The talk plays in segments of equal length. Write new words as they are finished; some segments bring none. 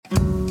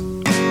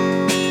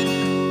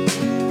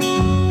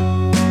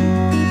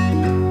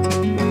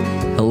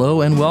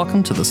Hello and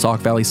welcome to the Sauk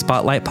Valley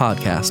Spotlight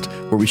Podcast,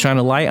 where we shine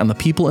a light on the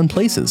people and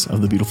places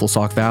of the beautiful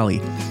Sauk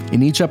Valley.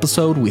 In each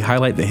episode, we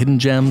highlight the hidden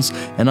gems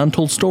and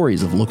untold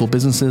stories of local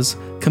businesses,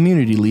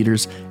 community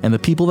leaders, and the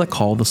people that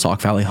call the Sauk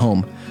Valley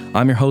home.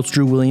 I'm your host,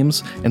 Drew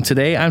Williams, and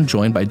today I'm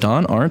joined by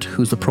Dawn Arndt,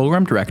 who's the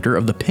program director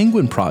of the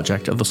Penguin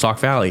Project of the Sauk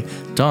Valley.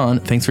 Dawn,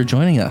 thanks for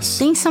joining us.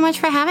 Thanks so much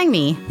for having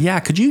me. Yeah,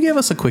 could you give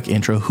us a quick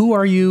intro? Who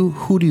are you?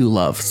 Who do you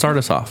love? Start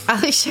us off.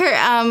 Oh, sure.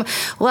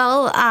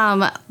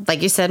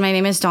 Like you said, my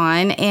name is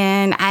Dawn,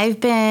 and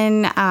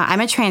I'm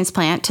a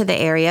transplant to the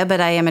area,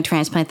 but I am a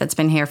transplant that's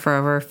been here for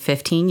over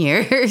 15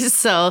 years.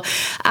 So,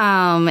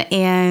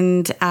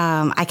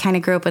 I kind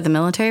of grew up with a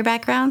military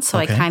background, so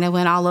Okay. I kind of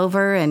went all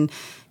over and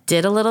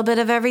did a little bit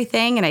of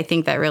everything, and I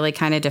think that really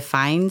kind of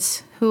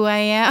defines who I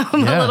am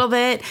a little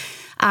bit.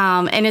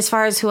 And as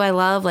far as who I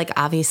love, like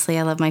obviously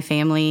I love my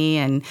family,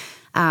 and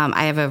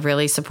I have a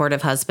really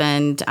supportive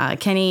husband,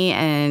 Kenny,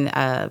 and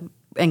an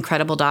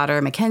incredible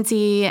daughter,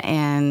 Mackenzie,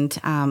 and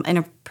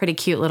a pretty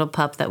cute little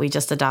pup that we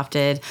just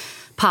adopted,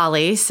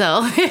 Polly.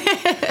 So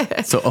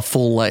a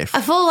full life.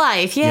 A full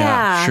life,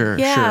 yeah.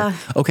 Sure.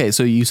 Okay,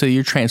 so you say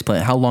you're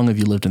transplant. How long have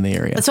you lived in the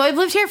area? So I've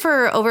lived here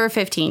for over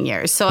 15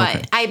 years. So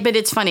Okay. but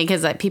it's funny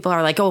because people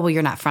are like, oh, well,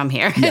 you're not from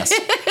here. Yes.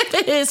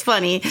 It is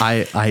funny.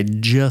 I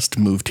just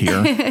moved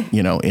here,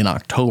 in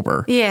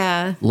October.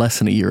 Yeah. Less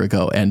than a year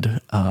ago. And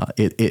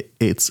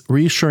it's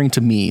reassuring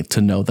to me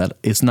to know that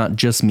it's not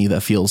just me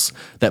that feels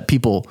that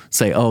people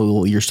say, oh,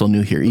 well, you're still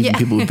new here. Even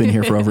people who've been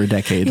here for over a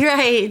decade.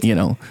 Right.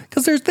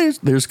 Because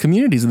there's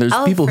communities and there's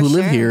people who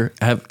live here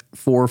have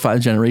 4 or 5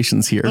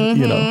 generations here,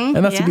 and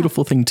that's a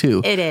beautiful thing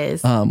too. It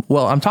is.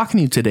 Well, I'm talking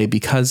to you today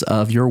because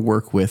of your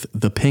work with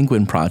the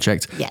Penguin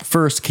Project. Yes.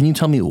 First, can you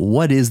tell me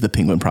what is the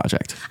Penguin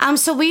Project?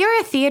 So we are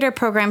a theater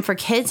program for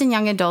kids and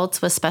young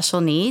adults with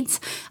special needs.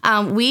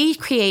 We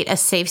create a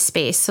safe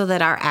space so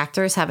that our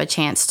actors have a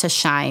chance to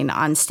shine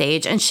on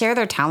stage and share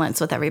their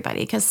talents with everybody,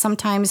 because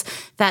sometimes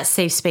that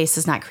safe space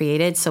is not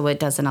created, so it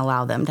doesn't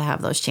allow them to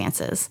have those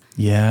chances.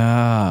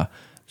 Yeah.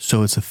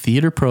 So it's a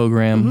theater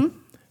program.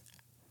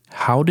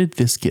 How did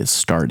this get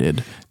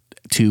started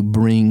to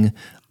bring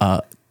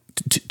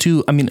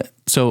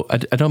so I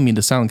don't mean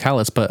to sound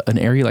callous, but an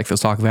area like the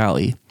Sauk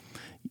Valley,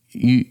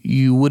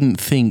 you wouldn't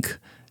think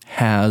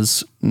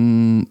has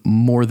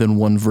more than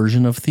one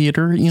version of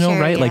theater, Sure,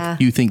 right? yeah. Like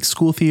you think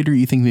school theater,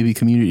 you think maybe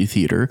community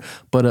theater,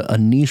 but a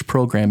niche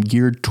program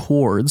geared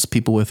towards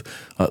people with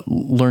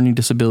learning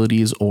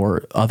disabilities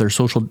or other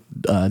social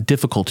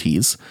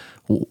difficulties.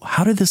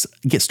 How did this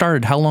get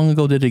started? How long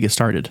ago did it get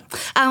started?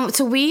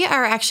 So we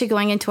are actually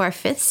going into our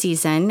 5th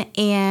season,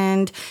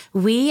 and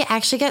we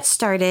actually got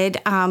started.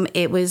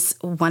 It was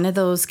one of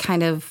those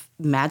kind of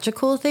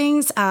magical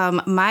things.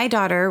 My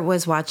daughter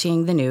was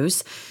watching the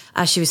news.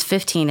 She was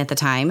 15 at the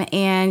time,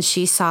 and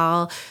she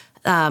saw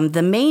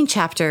the main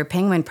chapter,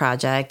 Penguin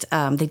Project.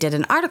 They did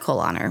an article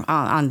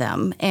on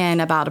them and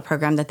about a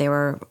program that they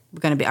were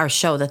going to be, our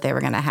show that they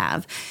were going to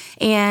have.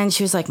 And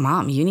she was like,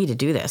 Mom, you need to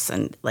do this.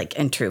 And like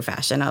in true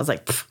fashion, I was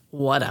like,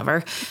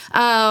 whatever.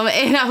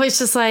 And I was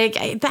just like,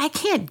 I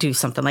can't do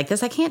something like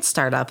this. I can't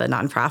start up a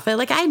nonprofit.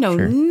 Like I know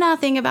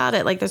nothing about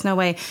it. Like there's no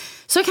way.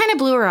 So I kind of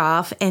blew her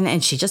off,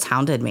 and she just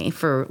hounded me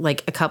for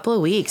like a couple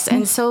of weeks.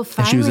 And so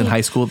finally, And she was in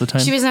high school at the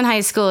time? She was in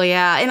high school,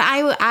 yeah. And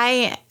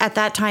I at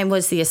that time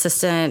was the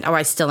assistant, or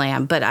I still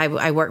am, but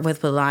I worked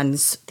with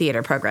Milan's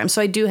theater program.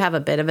 So I do have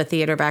a bit of a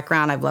theater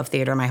background. I've loved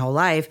theater my whole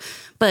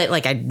life. But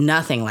like I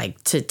nothing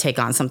like to take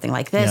on something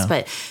like this. Yeah.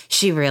 But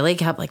she really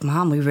kept like,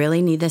 Mom, we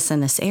really need this in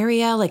this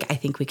area. Like I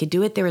think we could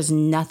do it. There was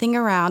nothing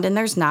around, and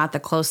there's not. The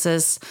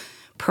closest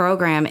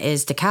program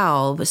is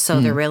DeKalb. So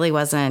there really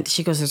wasn't.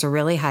 She goes, there's a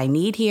really high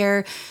need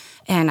here.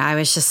 And I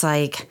was just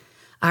like,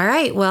 all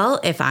right, well,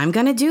 if I'm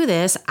going to do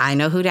this, I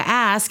know who to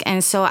ask.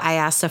 And so I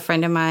asked a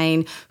friend of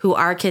mine who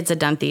our kids had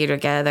done theater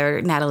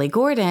together, Natalie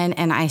Gordon,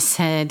 and I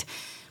said,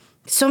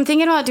 so I'm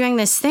thinking about doing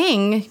this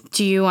thing.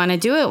 Do you want to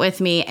do it with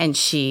me? And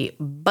she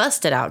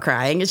busted out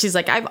crying. And she's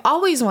like, I've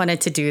always wanted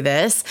to do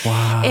this.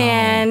 Wow.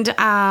 And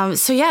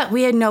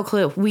we had no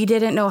clue. We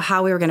didn't know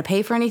how we were going to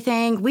pay for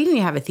anything. We didn't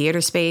even have a theater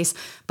space,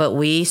 but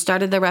we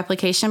started the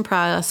replication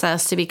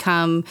process to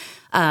become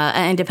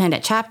an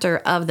independent chapter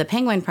of the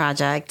Penguin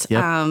Project.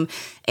 Yep.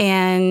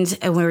 And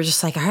we were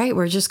just like, all right,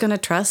 we're just going to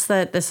trust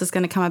that this is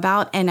going to come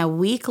about. And a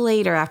week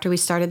later, after we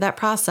started that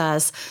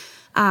process,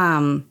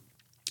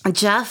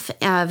 Jeff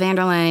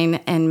Vanderline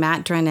and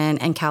Matt Drennan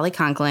and Callie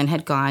Conklin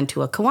had gone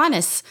to a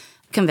Kiwanis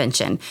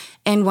convention.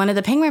 And one of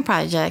the Penguin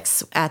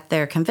Projects at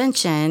their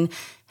convention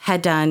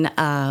had done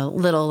a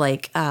little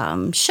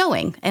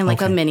showing and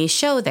a mini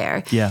show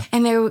there. Yeah.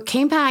 And they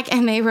came back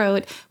and they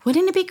wrote,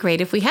 wouldn't it be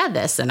great if we had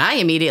this? And I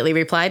immediately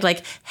replied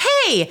like,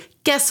 hey,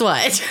 guess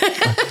what?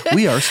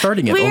 We are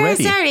starting it already. We are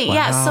starting, Wow.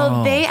 yeah.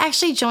 So they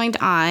actually joined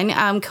on.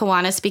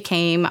 Kiwanis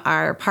became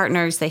our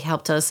partners. They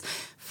helped us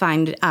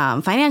find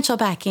financial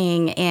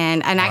backing,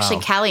 and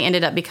actually Callie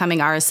ended up becoming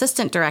our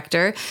assistant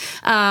director.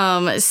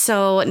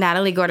 So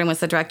Natalie Gordon was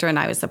the director and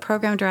I was the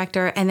program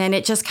director, and then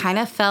it just kind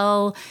of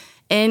fell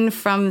And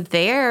from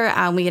there,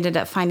 we ended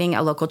up finding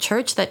a local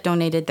church that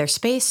donated their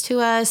space to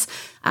us.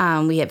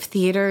 We have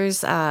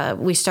theaters.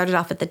 We started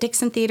off at the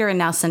Dixon Theater, and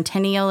now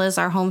Centennial is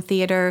our home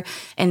theater.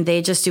 And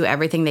they just do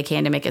everything they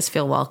can to make us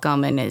feel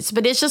welcome.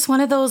 But it's just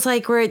one of those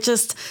like where it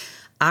just,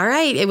 all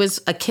right, it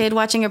was a kid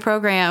watching a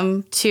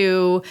program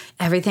to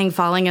everything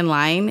falling in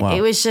line. Wow.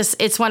 It was just,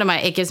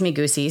 it gives me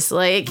goosies.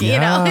 Like, you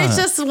know, it's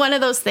just one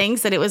of those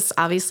things that it was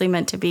obviously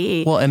meant to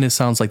be. Well, and it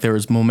sounds like there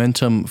was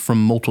momentum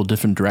from multiple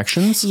different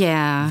directions.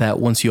 Yeah.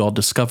 That once you all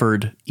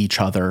discovered each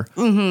other,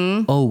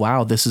 oh,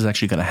 wow, this is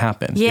actually going to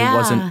happen.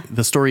 Yeah.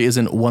 The story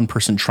isn't one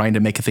person trying to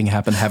make a thing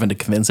happen, having to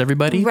convince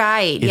everybody.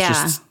 Right, It's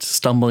just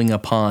stumbling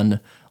upon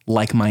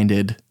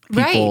like-minded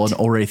people and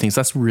already things.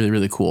 That's really,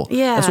 really cool.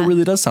 Yeah. That's what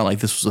really does sound like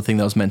this was a thing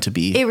that was meant to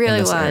be. It really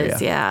in this was, area.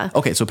 yeah.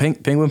 Okay, so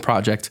Penguin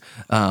Project.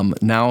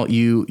 Now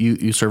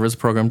you serve as a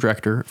program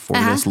director for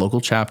this local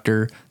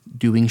chapter,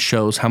 doing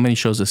shows. How many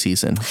shows a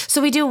season?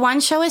 So we do one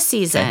show a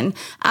season. Okay.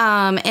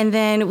 And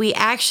then we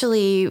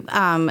actually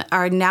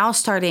are now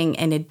starting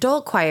an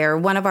adult choir.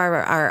 One of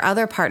our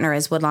other partner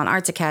is Woodlawn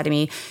Arts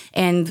Academy.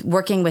 And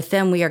working with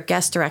them, we are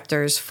guest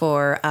directors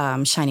for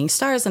Shining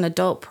Stars, an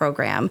adult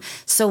program.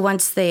 So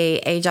once they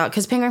age out,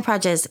 because Penguin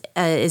Project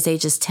is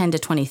ages 10 to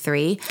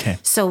 23. Okay.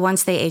 So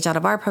once they age out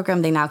of our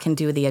program, they now can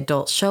do the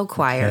adult show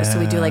choir. Yeah. So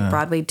we do like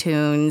Broadway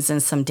tunes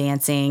and some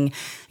dancing,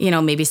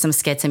 maybe some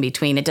skits in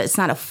between. It's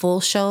not a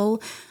full show,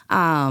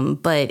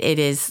 but it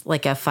is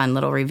like a fun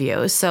little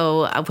review.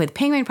 So with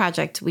Penguin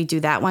Project, we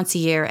do that once a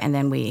year, and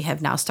then we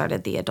have now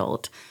started the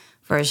adult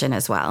version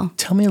as well.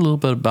 Tell me a little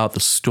bit about the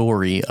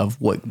story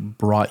of what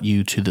brought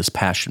you to this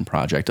passion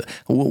project.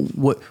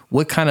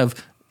 What kind of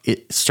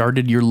it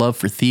started your love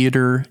for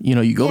theater?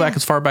 You go back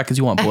as far back as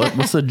you want, but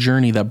what's the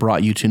journey that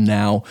brought you to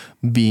now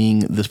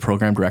being this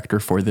program director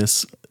for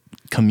this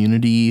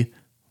community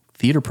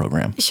theater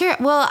program? Sure.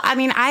 Well, I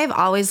mean, I've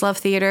always loved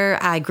theater.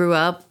 I grew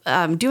up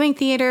doing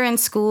theater in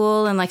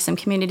school and like some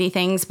community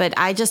things, but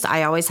I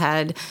always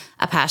had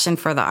a passion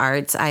for the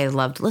arts. I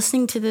loved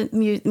listening to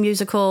the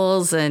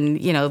musicals and,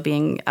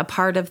 being a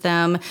part of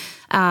them.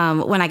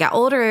 When I got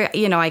older,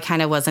 I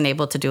kind of wasn't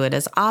able to do it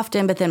as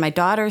often, but then my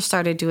daughter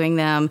started doing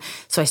them.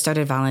 So I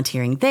started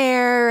volunteering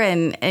there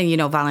and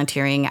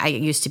volunteering. I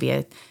used to be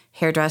a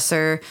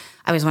hairdresser.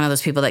 I was one of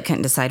those people that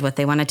couldn't decide what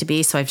they wanted to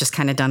be, so I've just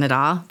kind of done it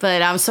all.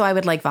 But so I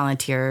would like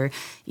volunteer,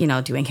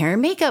 doing hair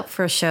and makeup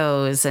for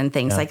shows and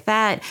things like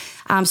that.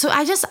 So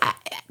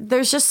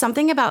there's just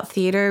something about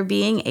theater,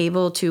 being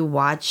able to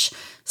watch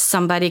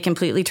somebody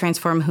completely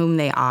transform whom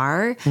they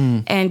are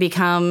and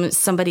become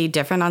somebody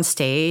different on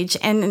stage.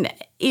 And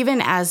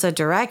even as a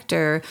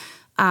director,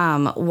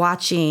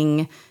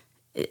 watching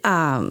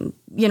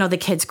the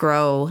kids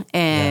grow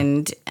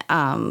and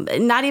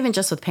not even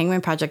just with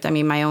Penguin Project. I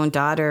mean, my own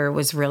daughter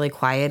was really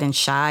quiet and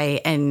shy,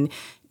 and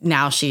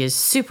now she is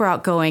super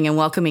outgoing and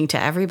welcoming to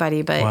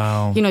everybody.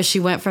 But, she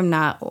went from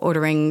not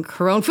ordering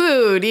her own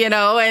food,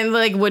 and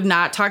like would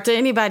not talk to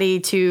anybody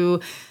to,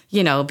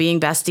 being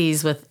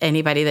besties with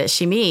anybody that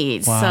she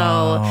meets.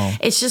 Wow. So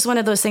it's just one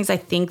of those things. I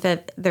think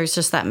that there's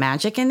just that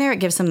magic in there. It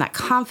gives them that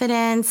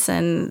confidence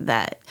and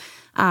that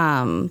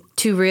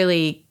to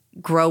really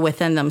grow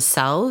within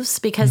themselves,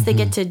 because they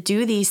get to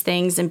do these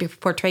things and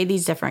portray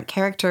these different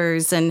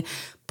characters and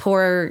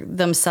pour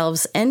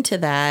themselves into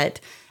that,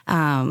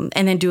 and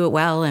then do it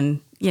well and,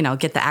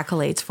 get the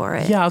accolades for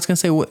it. Yeah, I was going to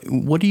say,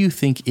 what do you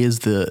think is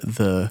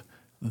the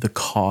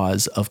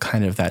cause of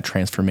kind of that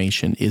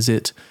transformation? Is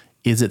it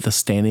the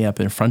standing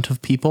up in front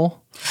of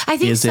people? I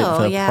think so, Is it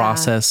the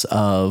process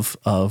of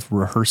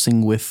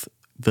rehearsing with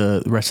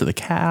the rest of the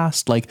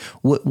cast? Like,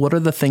 what are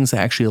the things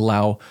that actually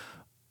allow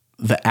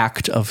the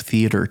act of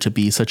theater to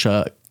be such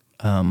a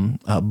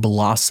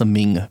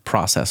blossoming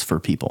process for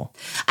people?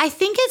 I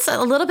think it's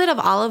a little bit of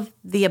all of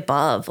the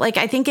above. Like,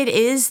 I think it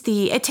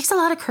takes a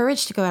lot of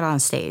courage to go out on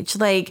stage.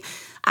 Like,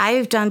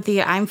 I've done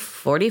theater. I'm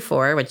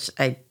 44, which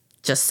I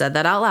just said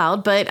that out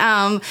loud, but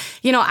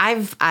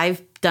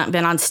I've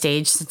been on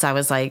stage since I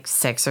was like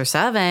 6 or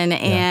 7.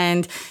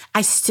 And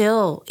I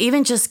still,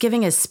 even just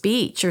giving a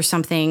speech or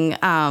something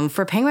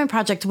for Penguin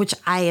Project, which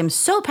I am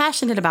so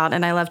passionate about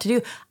and I love to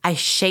do, I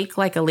shake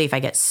like a leaf. I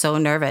get so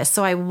nervous.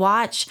 So I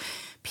watch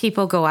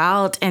people go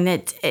out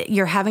and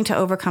you're having to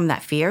overcome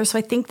that fear. So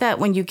I think that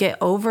when you get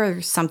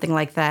over something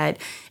like that,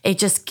 it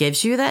just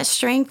gives you that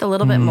strength a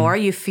little bit more.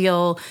 You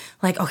feel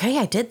like, okay,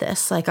 I did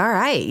this. Like, all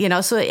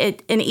right, so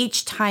and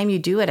each time you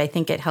do it, I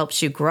think it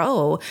helps you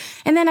grow.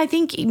 And then I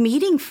think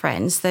meeting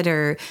friends that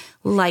are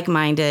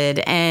like-minded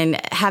and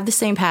have the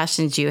same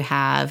passions you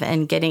have,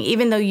 and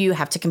even though you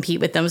have to compete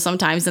with them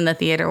sometimes in the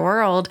theater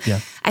world,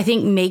 I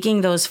think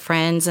making those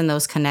friends and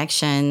those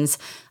connections,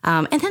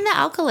 and then the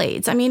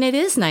accolades. I mean, it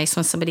is nice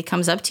when somebody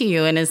comes up to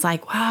you and is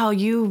like, wow,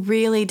 you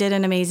really did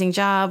an amazing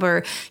job.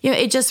 Or,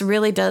 it just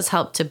really does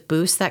help to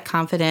boost that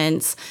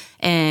confidence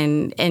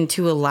and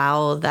to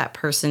allow that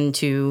person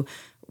to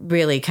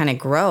really kind of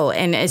grow.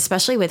 And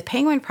especially with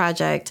Penguin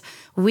Project,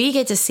 we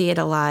get to see it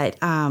a lot.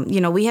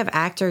 We have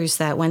actors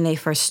that when they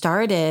first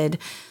started,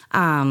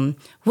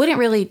 wouldn't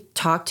really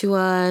talk to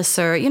us,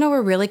 or,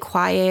 were really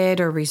quiet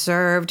or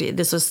reserved.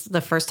 This was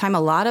the first time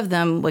a lot of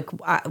them, like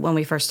when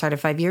we first started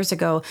 5 years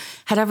ago,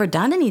 had ever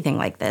done anything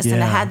like this.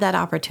 And I had that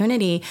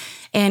opportunity.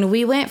 And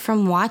we went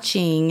from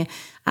watching,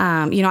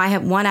 I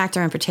have one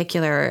actor in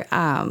particular,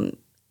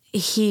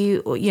 he,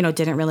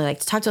 didn't really like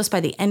to talk to us. By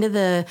the end of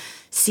the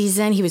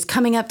season, he was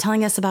coming up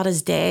telling us about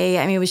his day.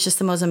 I mean, it was just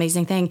the most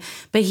amazing thing.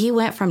 But he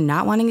went from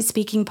not wanting a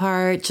speaking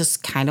part,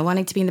 just kind of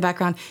wanting to be in the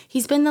background.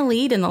 He's been the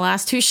lead in the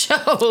last 2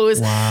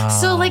 shows. Wow.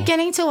 So like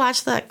getting to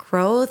watch that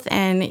growth,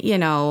 and,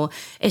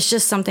 it's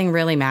just something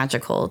really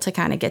magical to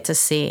kind of get to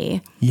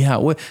see. Yeah.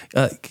 What,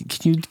 can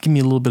you give me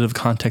a little bit of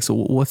context?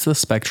 What's the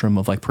spectrum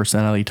of like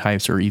personality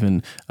types or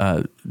even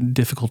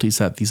difficulties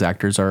that these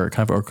actors are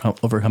kind of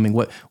overcoming?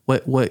 What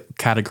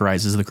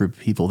categorizes the group of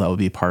people that would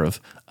be part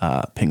of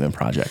Penguin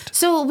Project?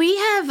 So we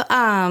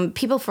have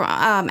people from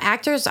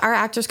actors. Our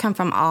actors come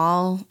from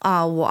all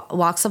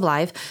walks of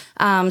life.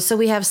 So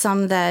we have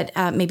some that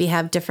maybe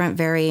have different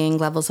varying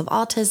levels of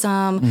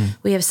autism.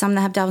 We have some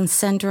that have Down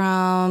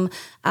syndrome,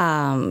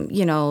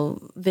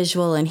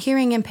 visual and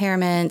hearing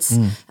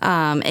impairments,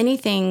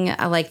 anything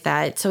like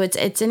that. So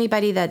it's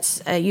anybody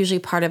that's usually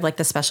part of like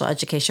the special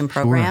education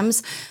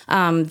programs.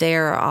 Sure.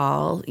 They're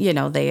all,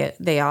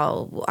 they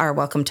all are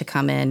welcome to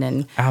come in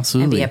and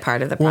be a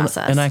part of the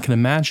process. And I can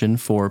imagine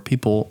for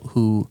people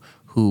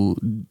who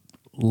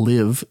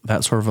live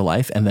that sort of a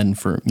life, and then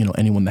for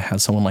anyone that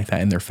has someone like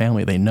that in their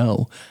family, they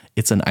know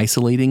it's an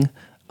isolating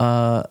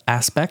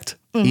aspect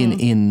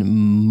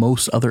in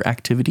most other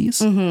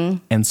activities.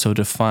 And so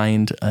to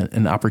find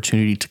an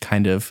opportunity to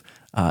kind of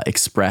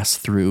express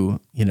through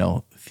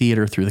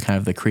theater, through the kind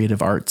of the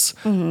creative arts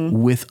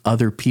with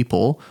other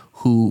people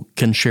who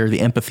can share the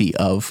empathy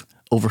of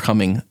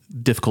overcoming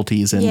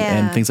difficulties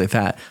and things like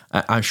that,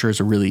 I'm sure is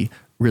a really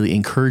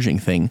encouraging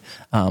thing.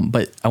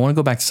 But I want to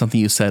go back to something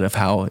you said of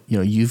how,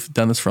 you've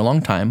done this for a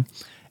long time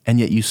and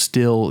yet you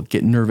still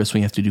get nervous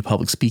when you have to do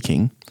public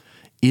speaking.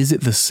 Is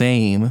it the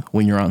same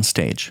when you're on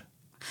stage?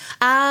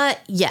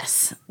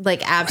 Yes,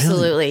 like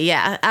absolutely. Really?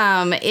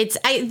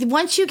 Yeah.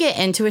 Once you get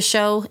into a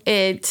show,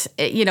 it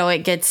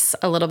gets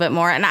a little bit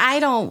more, and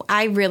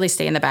I really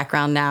stay in the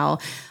background now.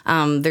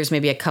 There's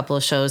maybe a couple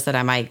of shows that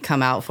I might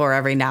come out for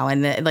every now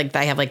and then. Like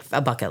I have like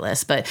a bucket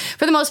list, but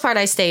for the most part,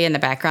 I stay in the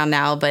background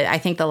now. But I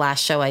think the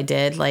last show I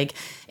did, like,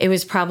 it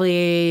was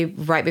probably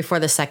right before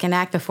the second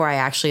act before I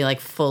actually like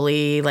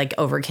fully like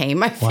overcame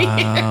my fears.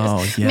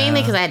 Wow, yeah.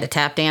 Mainly because I had to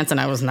tap dance and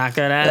I was not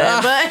good at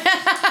it,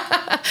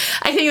 but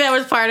I think that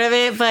was part of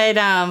it. But,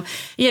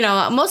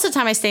 most of the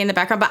time I stay in the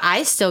background, but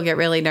I still get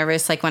really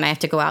nervous, like when I have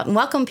to go out and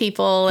welcome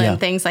people and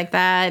things like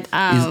that.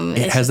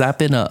 Has that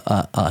been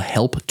a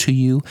help to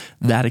you,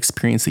 that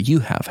experience that you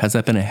have? Has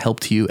that been a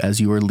help to you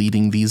as you are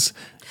leading these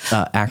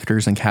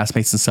actors and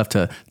castmates and stuff,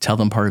 to tell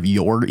them part of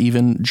your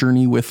even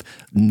journey with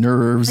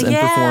nerves and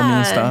performing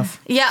and stuff?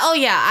 Yeah. Oh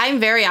yeah. I'm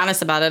very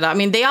honest about it. I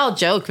mean, they all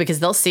joke because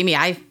they'll see me.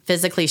 I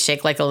physically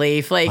shake like a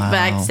leaf, like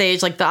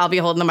backstage, like I'll be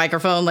holding the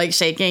microphone, like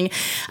shaking.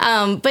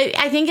 But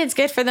I think it's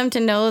good for them to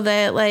know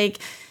that, like,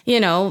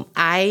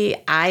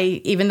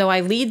 I even though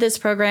I lead this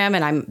program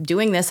and I'm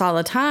doing this all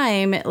the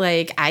time,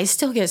 like I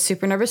still get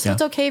super nervous. So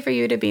it's okay for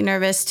you to be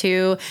nervous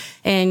too.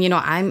 And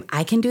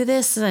I can do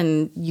this,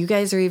 and you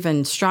guys are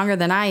even stronger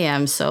than I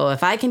am. So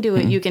if I can do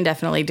it, you can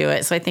definitely do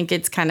it. So I think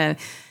it's kind of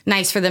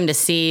nice for them to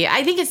see.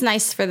 I think it's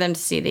nice for them to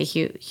see the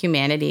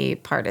humanity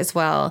part as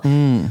well.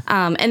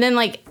 And then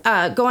like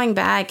going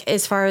back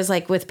as far as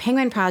like with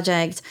Penguin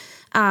Project,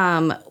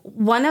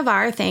 one of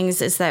our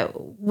things is that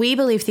we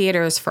believe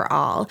theater is for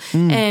all.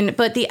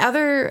 But the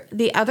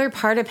other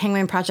part of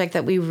Penguin Project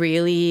that we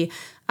really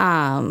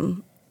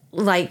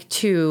like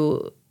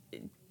to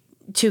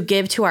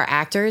give to our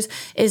actors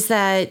is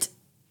that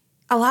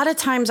a lot of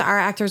times our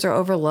actors are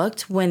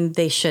overlooked when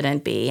they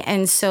shouldn't be.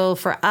 And so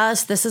for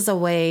us, this is a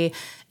way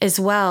as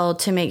well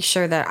to make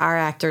sure that our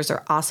actors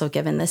are also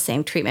given the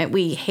same treatment.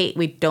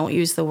 We don't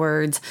use the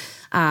words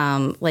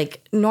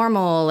like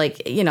normal,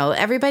 like,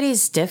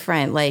 everybody's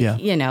different. Like,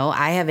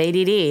 I have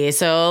ADD.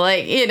 So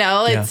like,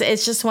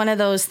 it's just one of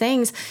those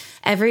things.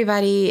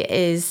 Everybody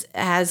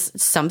has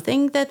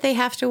something that they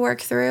have to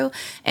work through.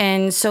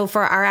 And so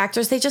for our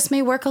actors, they just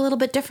may work a little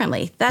bit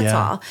differently. That's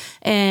all.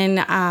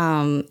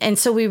 And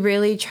so we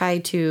really try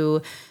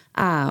to,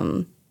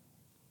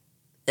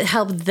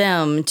 help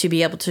them to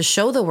be able to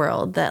show the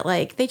world that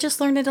like they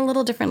just learn it a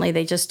little differently.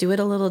 They just do it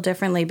a little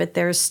differently, but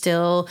they're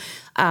still,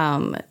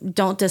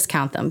 don't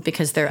discount them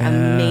because they're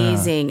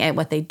amazing at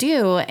what they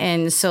do.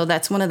 And so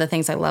that's one of the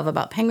things I love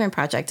about Penguin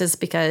Project is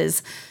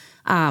because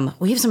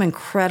we have some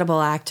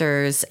incredible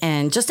actors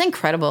and just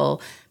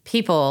incredible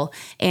people,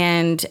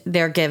 and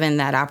they're given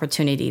that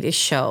opportunity to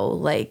show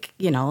like,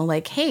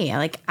 like, hey,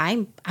 like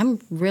I'm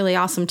really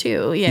awesome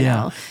too, you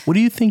know. What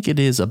do you think it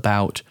is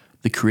about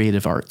the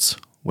creative arts,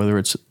 whether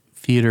it's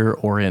theater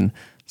or in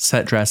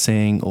set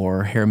dressing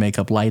or hair,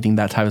 makeup, lighting,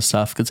 that type of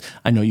stuff? Because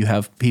I know you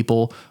have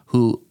people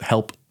who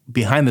help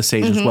behind the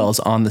stage as well as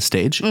on the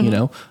stage.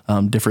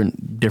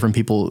 Different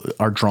people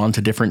are drawn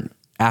to different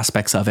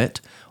aspects of it.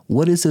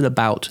 What is it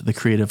about the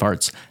creative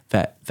arts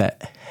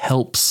that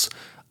helps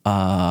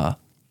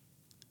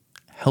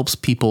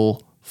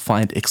people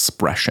find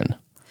expression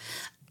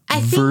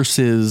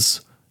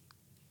versus,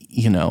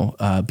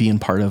 being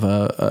part of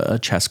a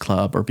chess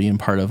club or being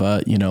part of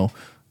a,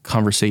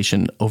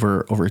 conversation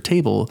over a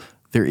table?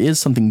 There is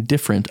something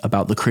different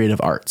about the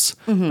creative arts.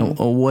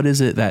 What is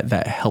it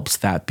that helps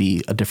that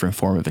be a different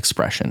form of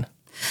expression?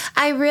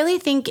 I really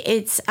think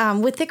it's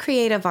with the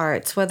creative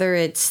arts, whether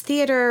it's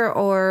theater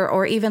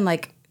or even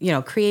like,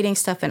 creating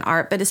stuff in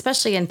art, but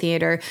especially in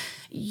theater,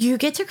 you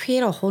get to create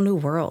a whole new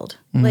world.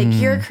 Like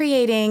you're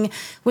creating,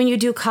 when you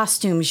do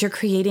costumes, you're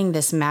creating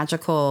this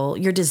magical,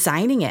 you're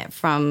designing it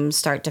from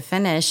start to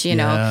finish,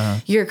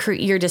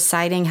 you're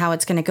deciding how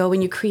it's going to go.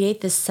 When you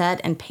create this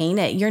set and paint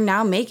it, you're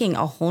now making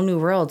a whole new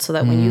world so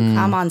that when you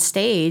come on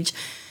stage,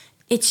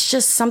 it's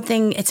just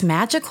something, it's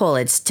magical.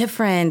 It's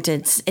different.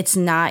 It's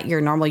not your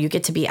normal. You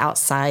get to be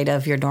outside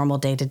of your normal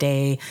day to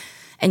day.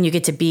 And you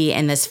get to be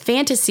in this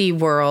fantasy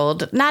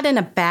world, not in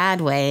a bad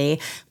way,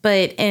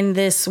 but in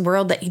this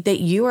world that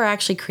you are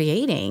actually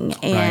creating.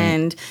 Right.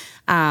 And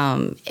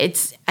I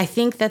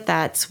think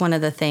that's one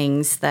of the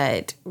things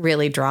that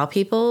really draw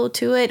people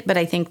to it. But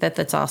I think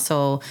that's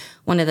also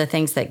one of the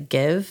things that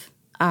give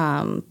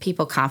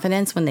people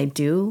confidence when they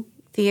do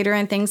theater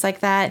and things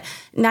like that.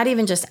 Not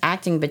even just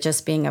acting, but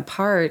just being a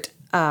part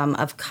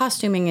of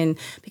costuming, and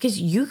because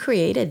you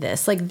created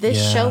this, like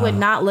this show would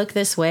not look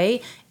this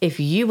way if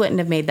you wouldn't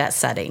have made that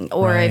setting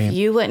or if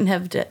you wouldn't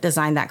have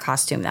designed that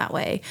costume that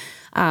way.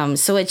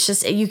 So it's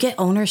just, you get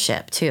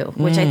ownership too,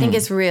 which I think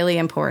is really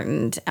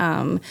important.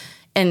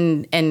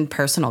 And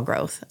personal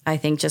growth. I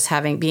think just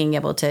being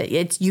able to,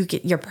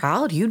 you're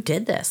proud, you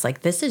did this.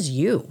 Like this is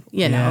you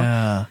know?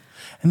 Yeah.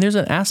 And there's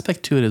an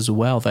aspect to it as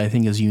well that I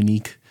think is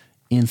unique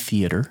in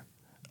theater.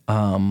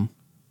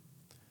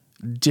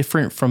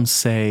 Different from,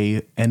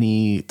 say,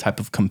 any type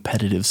of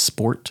competitive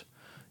sport,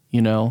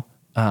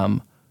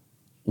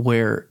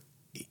 where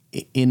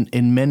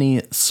in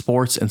many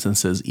sports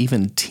instances,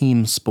 even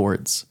team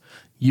sports,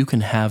 you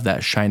can have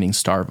that shining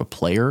star of a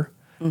player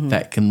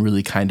that can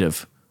really kind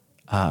of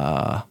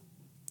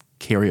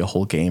carry a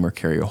whole game or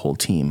carry a whole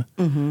team.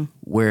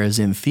 Whereas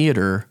in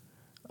theater,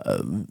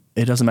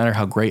 it doesn't matter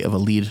how great of a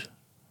lead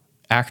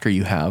actor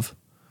you have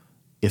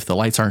if the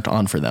lights aren't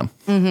on for them.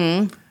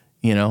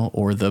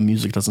 Or the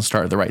music doesn't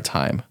start at the right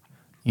time,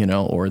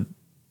 or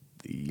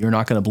you're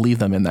not going to believe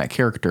them in that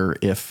character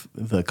if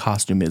the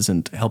costume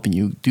isn't helping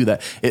you do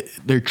that.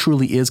 There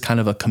truly is kind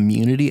of a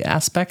community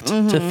aspect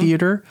to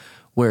theater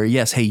where,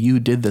 yes, hey, you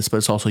did this, but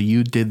it's also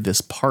you did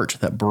this part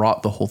that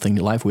brought the whole thing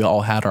to life. We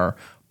all had our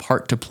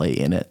part to play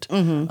in it.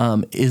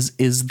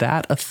 Is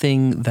that a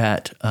thing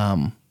that,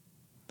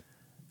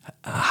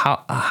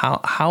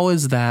 how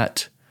is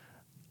that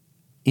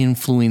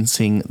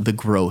influencing the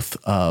growth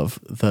of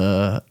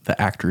the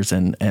actors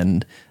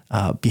and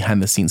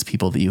behind the scenes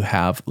people that you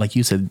have? Like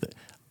you said,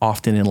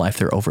 often in life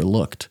they're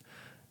overlooked.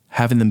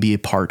 Having them be a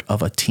part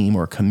of a team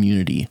or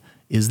community,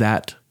 is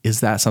that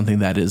something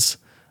that is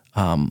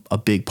a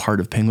big part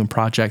of Penguin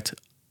Project,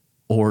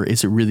 or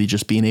is it really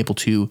just being able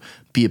to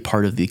be a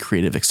part of the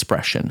creative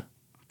expression?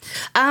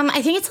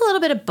 I think it's a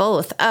little bit of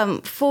both.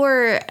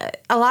 For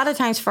a lot of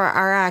times for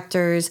our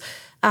actors,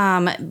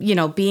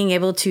 being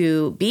able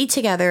to be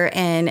together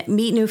and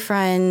meet new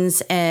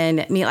friends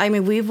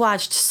we've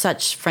watched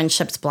such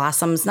friendships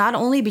blossoms, not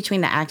only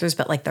between the actors,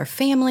 but like their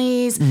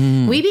families.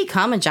 We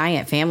become a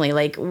giant family.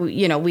 Like,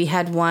 we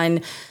had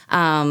one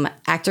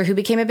actor who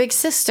became a big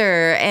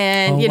sister,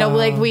 and,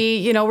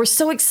 we're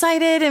so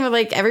excited,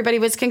 and everybody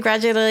was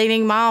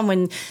congratulating mom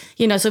when,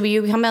 so we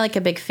become like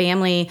a big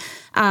family.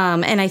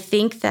 And I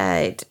think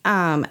that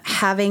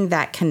having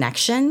that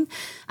connection,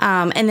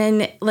 and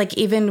then like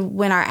even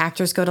when our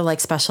actors go to like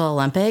Special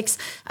Olympics,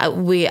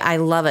 I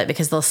love it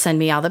because they'll send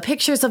me all the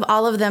pictures of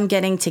all of them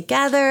getting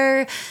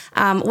together.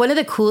 One of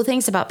the cool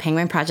things about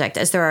Penguin Project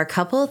is there are a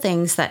couple of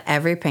things that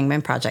every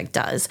Penguin Project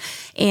does,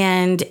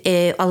 and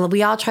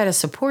we all try to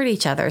support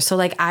each other. So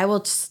like I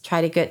will try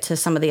to get to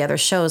some of the other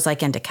shows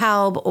like in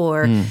DeKalb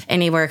or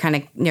anywhere kind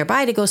of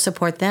nearby to go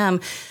support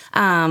them.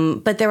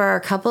 But there are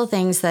a couple of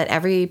things that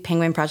every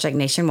Penguin Project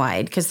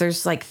nationwide, because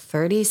there's like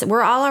 30,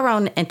 we're all our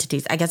own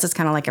entities. I guess it's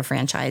kind of like a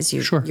franchise.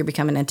 You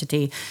become an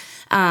entity.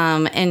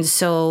 And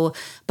so,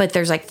 but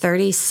there's like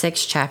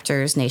 36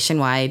 chapters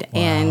nationwide.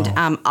 Wow.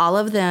 And all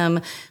of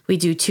them, we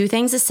do two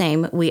things the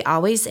same. We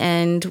always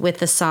end with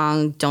the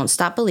song Don't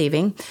Stop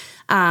Believing,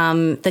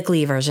 the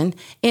Glee version.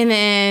 And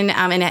then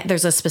and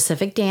there's a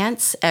specific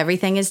dance.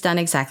 Everything is done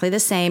exactly the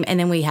same. And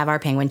then we have our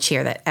Penguin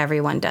cheer that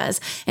everyone does.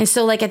 And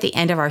so like at the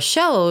end of our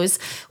shows,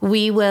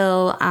 we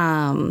will...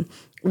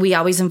 we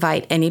always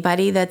invite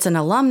anybody that's an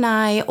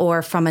alumni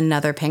or from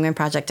another Penguin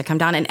Project to come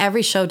down, and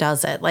every show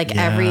does it. Like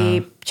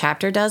every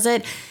chapter does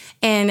it,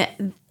 and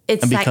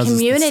it's that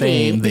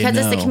community because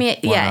it's the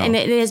community. Wow. Yeah, and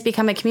it has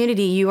become a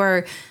community. You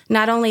are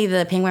not only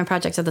the Penguin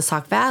Project of the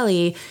Sauk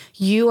Valley,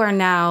 you are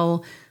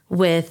now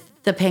with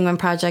the Penguin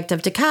Project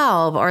of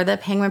DeKalb or the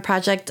Penguin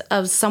Project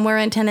of somewhere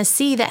in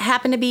Tennessee that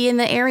happened to be in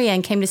the area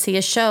and came to see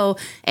a show,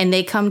 and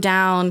they come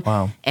down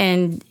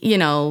and, you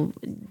know,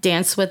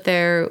 dance with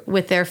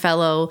their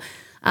fellow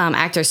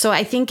actors. So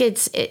I think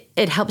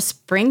it helps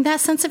bring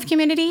that sense of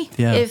community.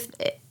 Yeah.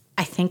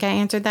 I think I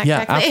answered that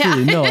correctly.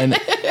 Absolutely. No,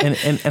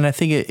 and I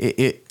think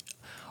it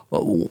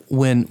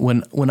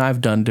when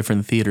I've done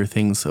different theater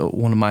things,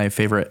 one of my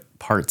favorite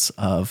parts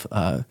of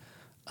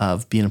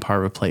being a part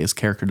of a play is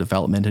character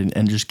development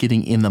and just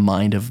getting in the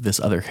mind of this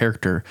other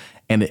character.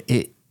 And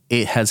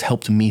it has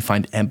helped me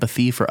find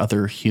empathy for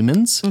other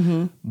humans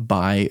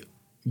by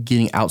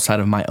getting outside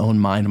of my own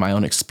mind, my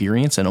own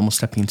experience, and almost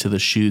stepping into the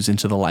shoes,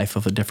 into the life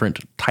of a different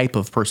type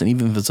of person,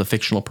 even if it's a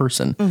fictional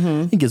person.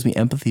 It gives me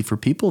empathy for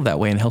people that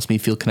way and helps me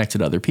feel connected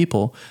to other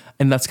people.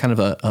 And that's kind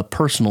of a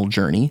personal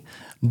journey,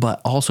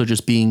 but also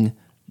just being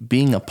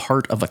a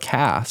part of a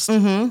cast,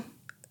 you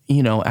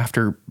know,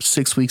 after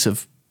 6 weeks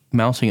of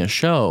mounting a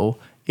show,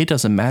 it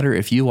doesn't matter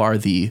if you are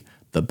the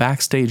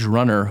backstage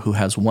runner who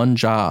has one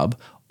job,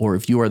 or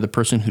if you are the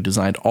person who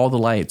designed all the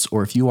lights,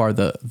 or if you are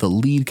the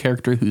lead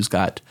character who's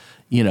got,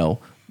 you know,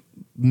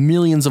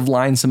 millions of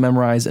lines to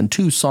memorize and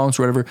 2 songs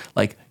or whatever.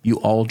 Like, you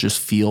all just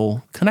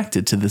feel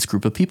connected to this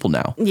group of people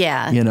now.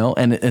 Yeah. You know,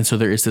 and so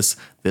there is this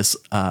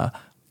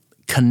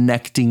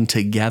connecting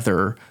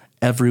together.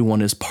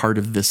 Everyone is part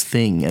of this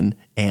thing,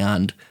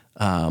 and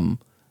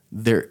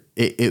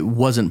it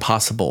wasn't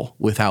possible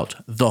without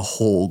the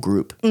whole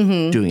group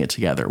doing it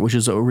together, which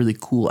is a really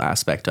cool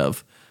aspect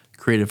of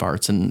creative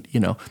arts. And, you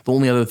know, the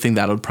only other thing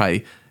that would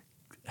probably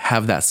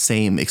have that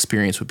same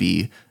experience would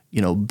be,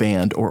 you know,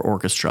 band or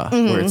orchestra,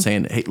 where it's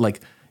saying, hey, like,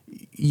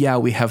 yeah,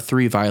 we have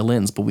 3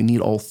 violins, but we need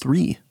all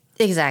 3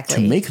 exactly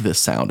to make this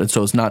sound. And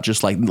so it's not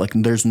just like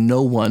there's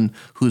no one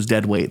who's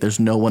dead weight. There's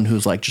no one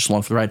who's like just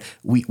along for the ride.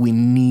 We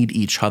need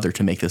each other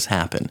to make this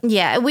happen.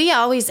 Yeah, we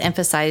always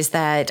emphasize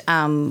that,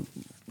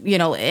 you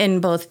know,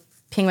 in both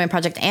Penguin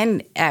Project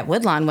and at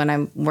Woodlawn when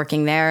I'm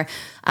working there,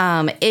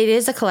 it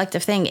is a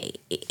collective thing.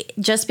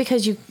 Just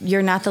because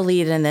you're not the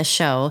lead in this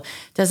show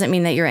doesn't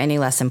mean that you're any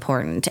less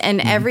important.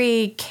 And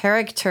every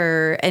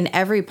character and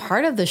every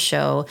part of the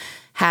show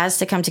has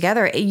to come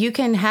together. You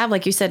can have,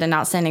 like you said, an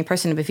outstanding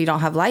person if you don't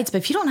have lights, but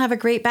if you don't have a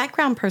great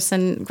background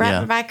person,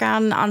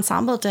 background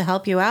ensemble to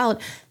help you out,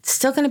 it's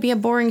still going to be a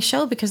boring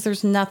show because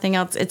there's nothing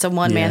else. It's a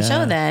one-man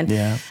show then.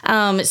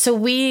 Yeah. So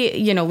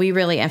we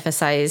really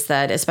emphasize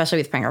that, especially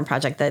with Penguin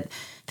Project, that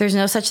there's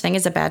no such thing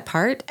as a bad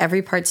part.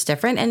 Every part's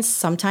different. And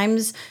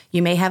sometimes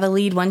you may have a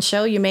lead one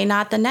show, you may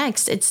not the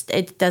next.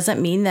 It doesn't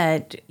mean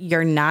that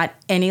you're not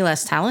any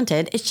less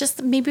talented. It's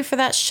just maybe for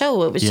that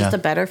show, it was just a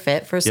better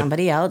fit for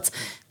somebody else.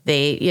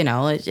 They, you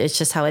know, it's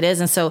just how it is.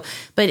 And so,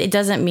 but it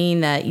doesn't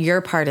mean that your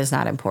part is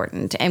not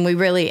important. And we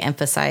really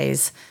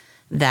emphasize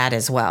that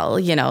as well.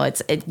 You know,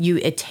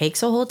 it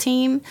takes a whole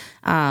team.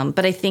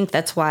 But I think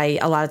that's why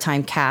a lot of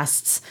time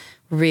casts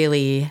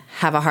really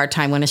have a hard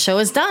time when a show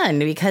is done,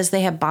 because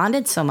they have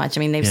bonded so much. I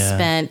mean, they've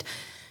spent,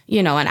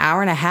 you know, an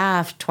hour and a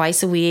half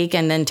twice a week,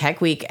 and then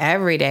tech week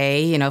every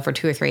day, you know, for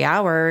 2 or 3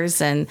 hours.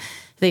 And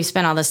they've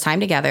spent all this time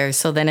together.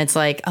 So then it's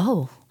like,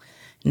 oh,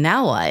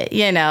 now what,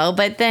 you know?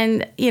 But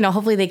then, you know,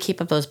 hopefully they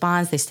keep up those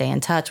bonds. They stay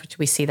in touch, which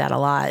we see that a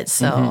lot.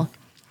 So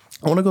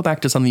I want to go back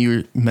to something you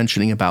were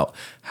mentioning about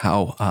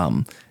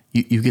how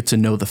you get to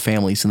know the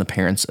families and the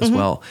parents as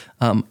well.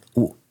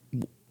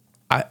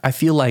 I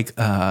feel like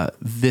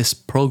this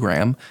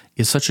program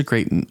is such a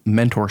great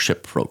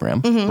mentorship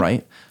program,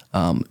 right?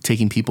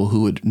 Taking people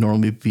who would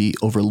normally be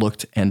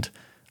overlooked and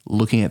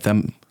looking at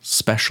them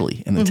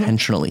specially and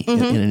intentionally in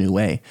a new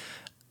way.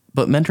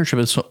 But mentorship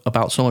is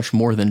about so much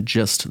more than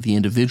just the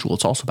individual.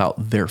 It's also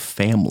about their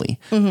family.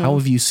 How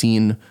have you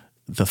seen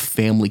the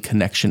family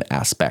connection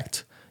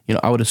aspect? You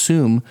know, I would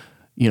assume,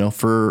 you know,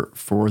 for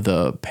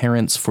the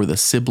parents, for the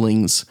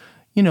siblings,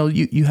 you know,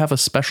 you have a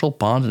special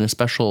bond and a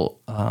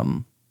special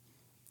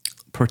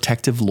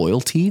protective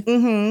loyalty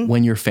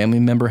when your family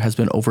member has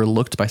been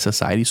overlooked by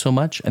society so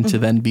much, and to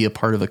then be a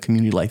part of a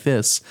community like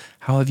this.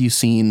 How have you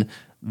seen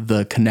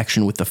the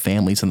connection with the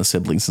families and the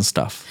siblings and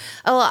stuff?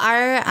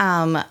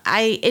 Oh,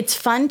 it's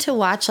fun to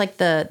watch. Like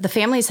the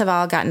families have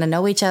all gotten to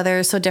know each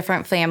other. So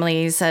different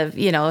families have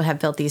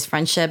built these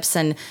friendships,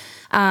 and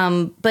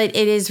but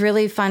it is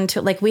really fun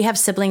to, like, we have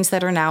siblings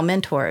that are now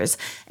mentors,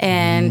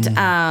 and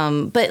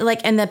but like,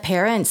 and the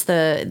parents,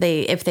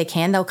 if they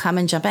can, they'll come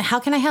and jump in.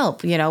 How can I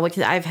help? You know,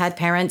 I've had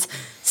parents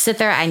sit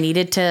there. I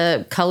needed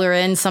to color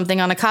in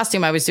something on a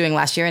costume I was doing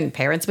last year, and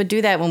parents would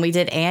do that. When we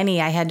did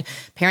Annie, I had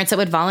parents that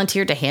would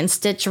volunteer to hand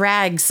stitch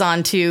rags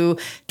onto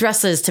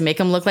dresses to make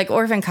them look like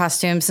orphan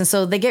costumes. And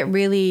so they get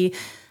really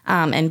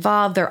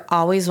involved. They're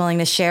always willing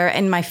to share.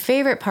 And my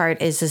favorite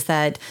part is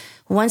that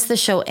once the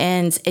show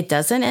ends, it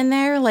doesn't end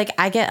there. Like,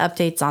 I get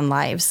updates on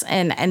lives,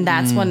 and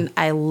that's when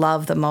I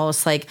love the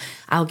most. Like,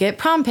 I'll get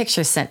prom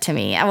pictures sent to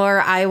me,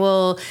 or I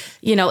will,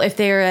 you know, if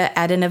they're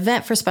at an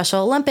event for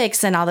Special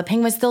Olympics and all the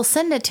penguins, they'll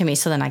send it to me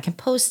so then I can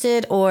post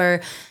it, or,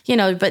 you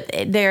know, but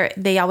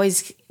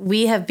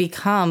we have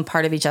become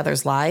part of each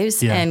other's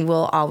lives, and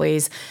we'll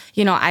always,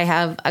 you know, I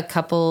have a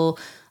couple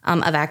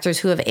of actors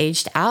who have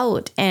aged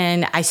out,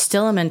 and I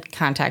still am in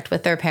contact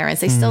with their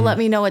parents. They still let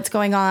me know what's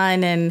going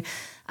on and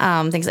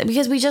things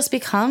because we just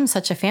become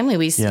such a family.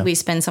 We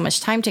spend so much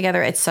time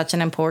together. It's such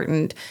an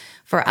important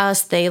for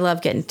us. They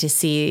love getting to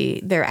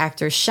see their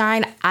actors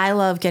shine. I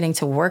love getting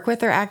to work with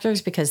their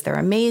actors because they're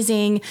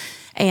amazing.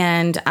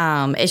 And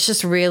it's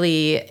just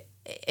really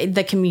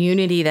the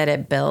community that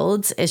it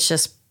builds. It's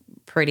just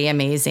pretty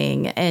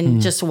amazing.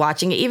 And just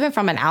watching it, even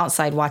from an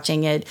outside,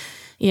 watching it,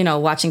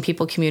 watching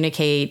people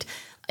communicate,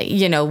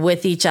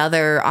 with each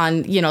other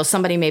on,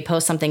 somebody may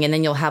post something and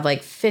then you'll have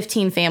like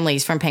 15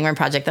 families from Penguin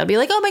Project that'll be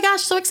like, oh my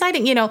gosh, so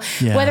exciting,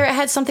 whether it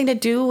had something to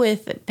do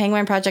with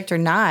Penguin Project or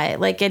not,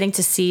 like getting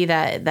to see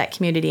that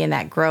community and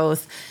that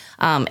growth.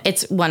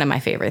 It's one of my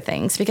favorite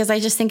things because I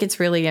just think it's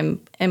really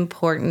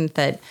important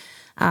that,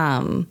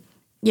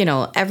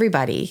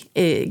 everybody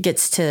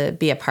gets to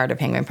be a part of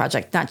Penguin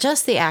Project, not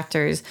just the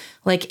actors.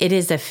 Like it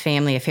is a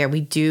family affair.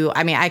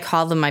 I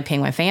call them my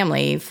Penguin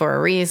family for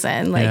a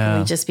reason. Like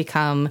we just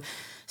become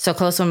so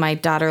close. When my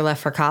daughter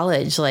left for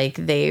college, like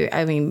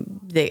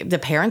the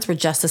parents were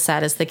just as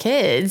sad as the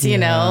kids,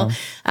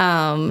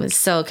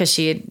 so cause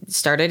she had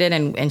started it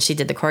and she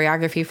did the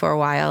choreography for a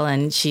while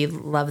and she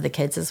loved the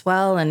kids as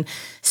well. And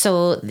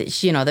so,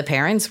 the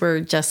parents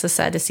were just as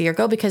sad to see her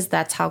go because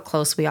that's how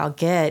close we all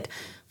get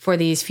for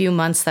these few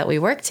months that we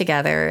work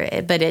together.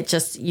 But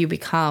you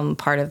become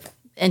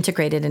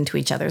integrated into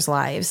each other's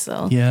lives.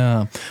 So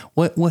yeah.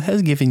 What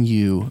has given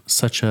you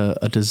such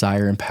a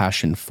desire and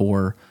passion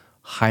for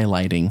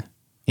highlighting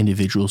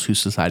individuals who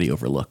society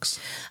overlooks?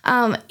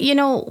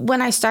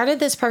 When I started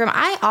this program,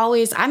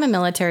 I'm a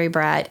military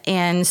brat.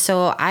 And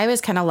so I was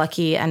kind of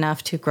lucky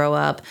enough to grow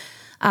up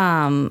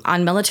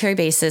on military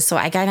bases. So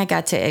I kind of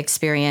got to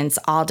experience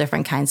all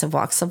different kinds of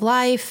walks of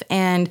life.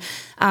 And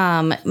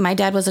my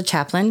dad was a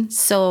chaplain.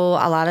 So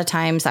a lot of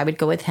times I would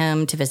go with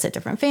him to visit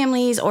different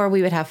families or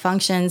we would have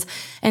functions.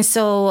 And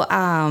so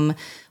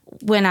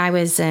when I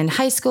was in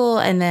high school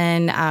and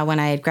then when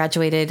I had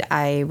graduated,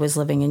 I was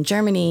living in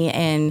Germany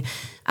and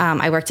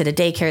I worked at a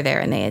daycare there.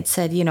 And they had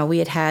said,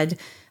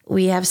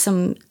 we have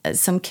some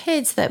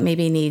kids that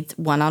maybe need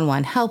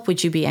one-on-one help.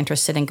 Would you be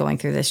interested in going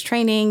through this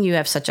training? You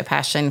have such a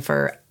passion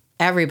for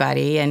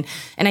everybody. And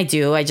I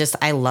do.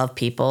 I love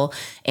people.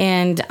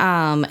 And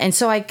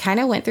so I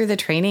kind of went through the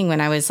training when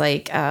I was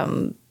like,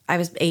 I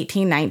was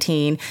 18,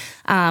 19.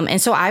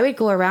 And so I would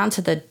go around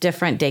to the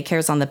different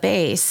daycares on the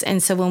base.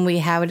 And so when we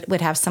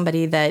would have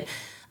somebody that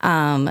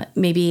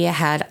maybe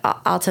had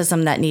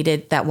autism that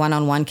needed that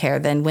one-on-one care,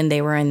 then when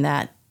they were in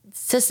the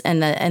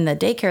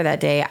daycare that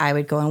day, I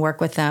would go and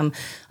work with them.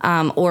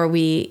 Or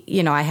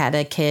I had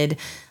a kid,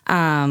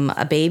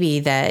 a baby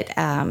that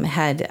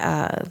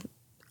had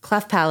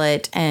cleft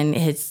palate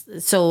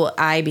so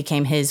I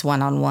became his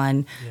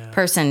one-on-one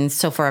person.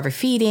 So forever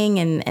feeding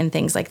and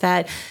things like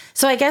that.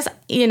 So I guess,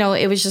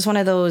 it was just one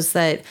of those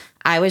that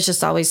I was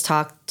just always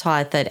taught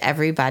that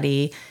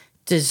everybody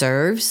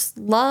deserves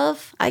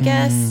love, I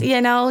guess,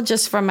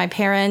 just from my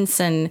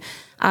parents and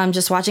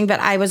just watching. But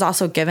I was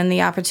also given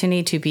the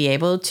opportunity to be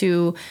able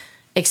to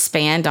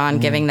expand on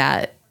giving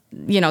that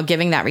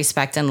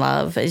respect and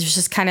love. It's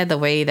just kind of the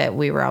way that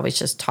we were always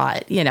just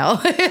taught, and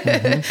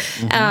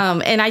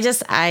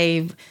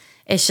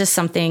it's just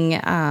something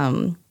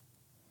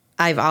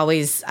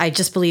I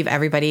just believe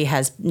everybody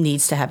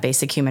needs to have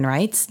basic human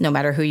rights, no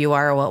matter who you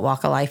are or what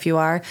walk of life you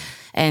are.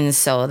 And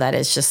so that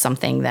is just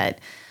something that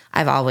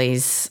I've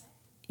always,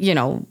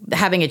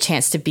 having a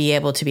chance to be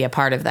able to be a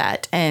part of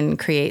that and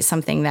create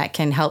something that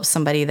can help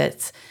somebody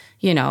that's,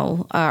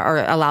 or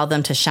allow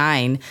them to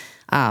shine.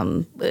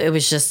 It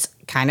was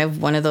just kind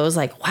of one of those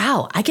like,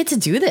 wow, I get to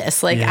do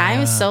this. Like,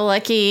 I'm so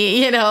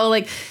lucky,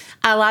 like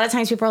a lot of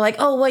times people are like,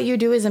 oh, what you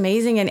do is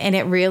amazing. And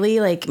it really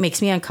like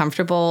makes me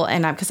uncomfortable.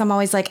 And because I'm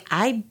always like,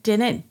 I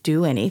didn't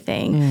do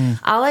anything.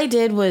 All I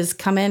did was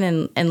come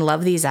in and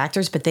love these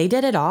actors, but they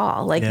did it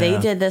all. Like they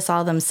did this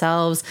all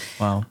themselves.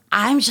 Wow.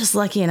 I'm just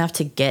lucky enough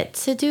to get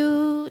to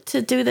do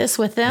this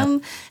with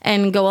them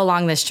and go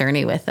along this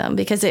journey with them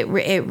because it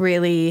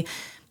really,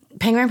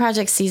 Penguin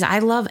Project season, I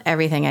love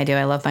everything I do.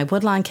 I love my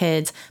Woodlawn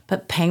kids,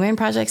 but Penguin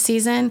Project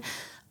season,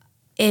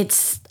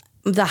 it's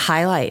the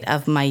highlight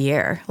of my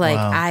year. Like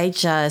I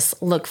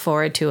just look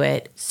forward to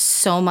it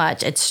so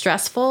much. It's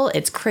stressful.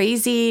 It's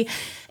crazy.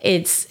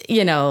 It's,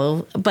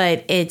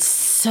 but it's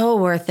so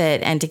worth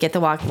it. And to get to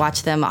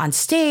watch them on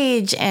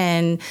stage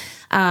and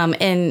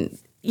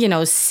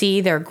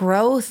see their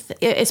growth,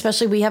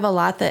 especially we have a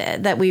lot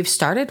that we've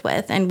started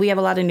with and we have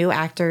a lot of new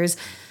actors.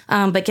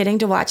 But getting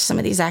to watch some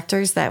of these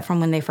actors that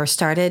from when they first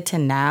started to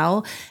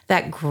now,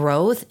 that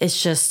growth is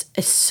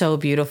so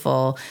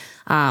beautiful.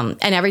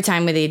 And every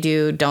time they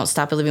do Don't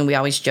Stop Believing, we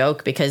always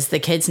joke because the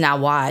kids now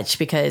watch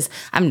because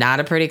I'm not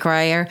a pretty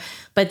crier.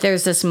 But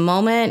there's this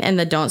moment in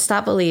the Don't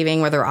Stop Believing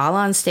where they're all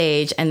on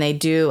stage and I'm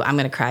going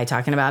to cry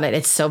talking about it.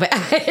 It's so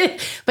bad.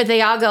 But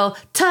they all go,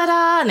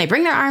 ta-da, and they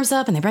bring their arms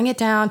up and they bring it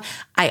down.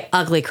 I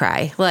ugly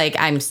cry. Like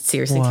I'm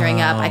seriously tearing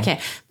up. I can't.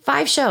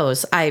 5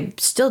 shows. I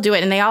still do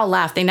it, and they all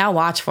laugh. They now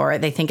watch for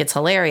it. They think it's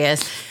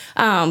hilarious.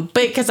 But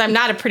because I'm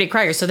not a pretty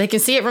crier, so they can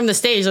see it from the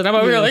stage, and I'm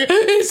over here like,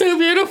 it's so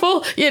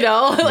beautiful,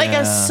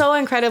 I'm so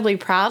incredibly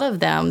proud of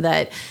them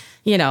that,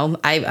 I'm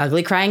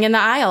ugly crying in the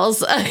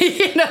aisles,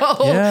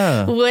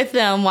 with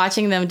them,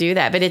 watching them do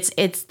that. But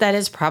that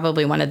is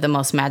probably one of the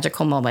most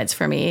magical moments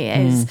for me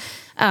is,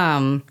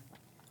 I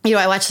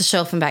watch the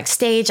show from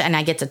backstage, and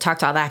I get to talk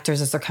to all the actors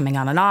as they're coming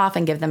on and off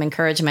and give them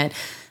encouragement.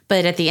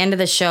 But at the end of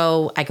the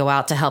show, I go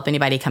out to help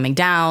anybody coming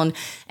down,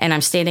 and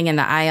I'm standing in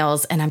the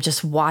aisles, and I'm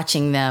just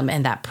watching them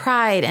and that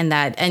pride and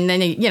then,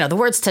 the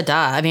words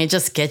ta-da. I mean, it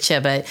just gets you,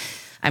 but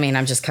I mean,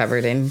 I'm just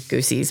covered in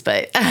goosies,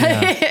 but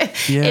it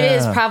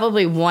is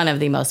probably one of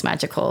the most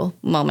magical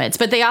moments.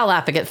 But they all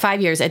laugh. At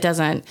 5 years, it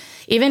doesn't,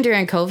 even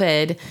during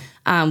COVID,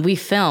 we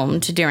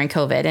filmed during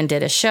COVID and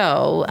did a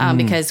show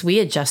because we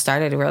had just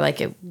started. We were like,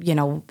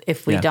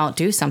 if we don't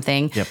do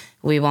something,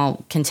 we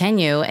won't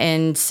continue.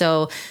 And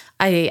so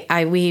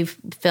we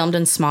filmed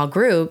in small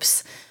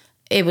groups.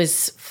 It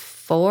was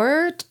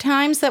 4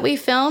 times that we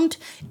filmed.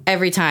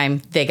 Every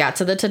time they got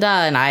to the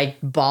ta-da, and I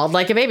bawled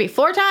like a baby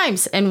 4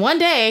 times in one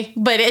day.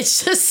 But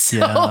it's just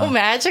so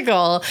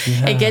magical.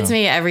 Yeah. It gets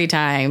me every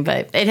time.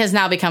 But it has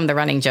now become the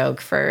running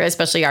joke for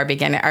especially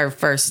our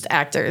first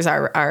actors,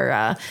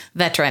 our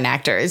veteran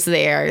actors.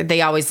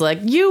 They always like,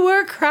 you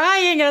were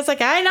crying. And I was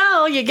like, I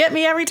know, you get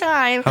me every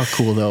time. How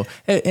cool though,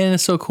 and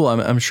it's so cool.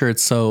 I'm sure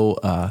it's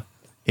so.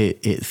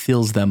 It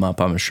fills them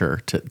up, I'm sure,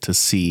 to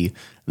see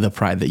the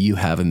pride that you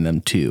have in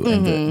them too,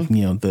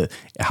 and the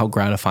how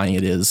gratifying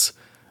it is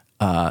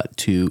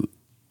to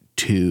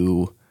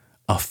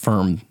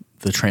affirm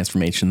the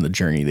transformation, the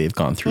journey they've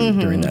gone through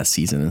during that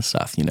season and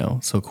stuff.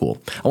 So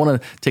cool. I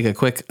want to take a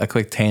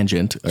quick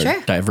tangent or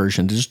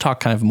diversion to just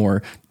talk kind of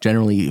more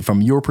generally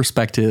from your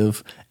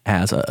perspective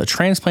as a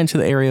transplant to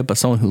the area, but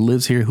someone who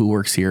lives here, who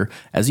works here.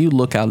 As you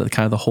look out at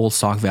kind of the whole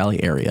Sauk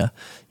Valley area,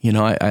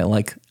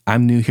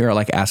 I'm new here. I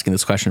like asking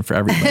this question for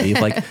everybody.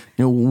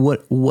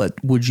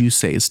 What would you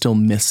say is still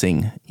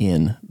missing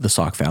in the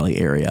Sauk Valley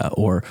area,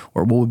 or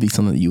what would be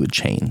something that you would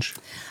change?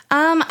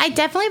 I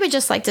definitely would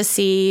just like to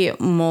see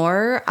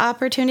more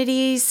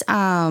opportunities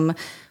and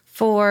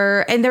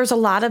there's a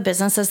lot of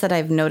businesses that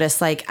I've noticed,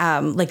 like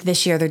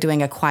this year they're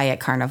doing a quiet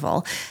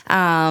carnival.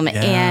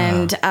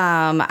 And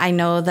I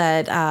know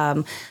that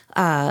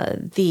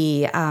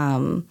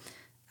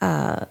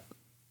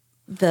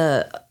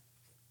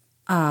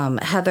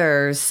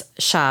Heather's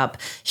shop,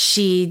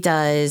 she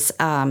does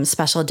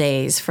special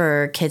days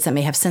for kids that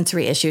may have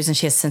sensory issues, and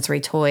she has sensory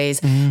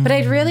toys. But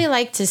I'd really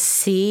like to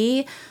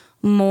see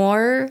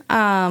more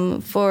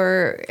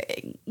for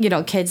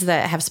kids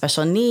that have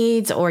special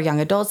needs or young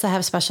adults that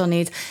have special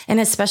needs, and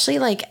especially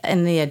like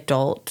in the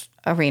adult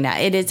arena.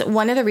 It is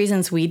one of the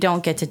reasons we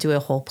don't get to do a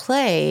whole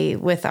play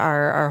with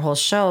our whole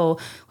show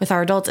with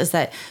our adults is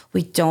that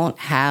we don't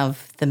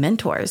have the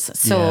mentors.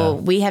 So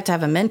we have to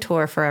have a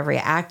mentor for every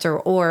actor,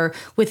 or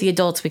with the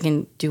adults we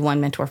can do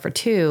one mentor for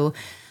 2.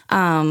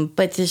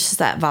 But just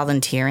that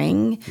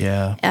volunteering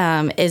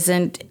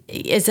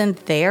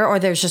isn't there, or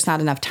there's just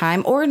not enough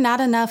time or not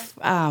enough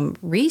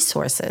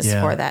resources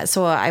for that.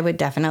 So I would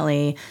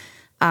definitely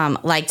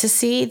like to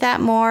see that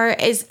more.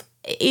 Is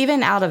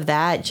even out of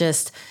that,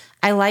 just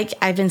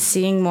I've been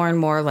seeing more and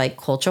more like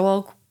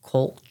cultural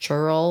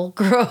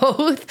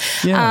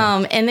growth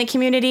in the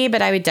community,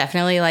 but I would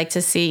definitely like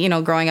to see,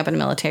 growing up in a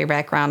military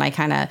background, I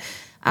kind of,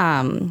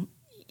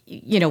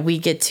 we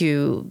get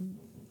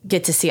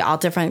to see all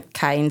different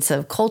kinds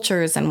of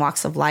cultures and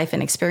walks of life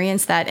and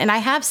experience that. And I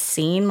have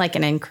seen like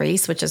an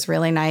increase, which is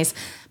really nice,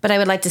 but I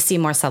would like to see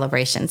more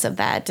celebrations of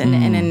that.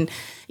 And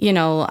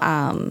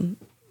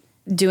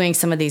doing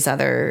some of these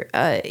other,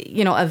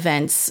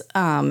 events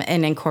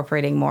and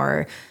incorporating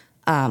more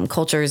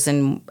cultures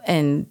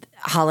and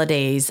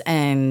holidays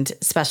and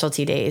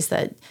specialty days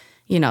that,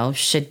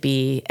 should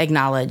be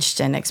acknowledged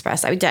and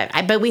expressed. But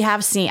I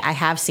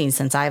have seen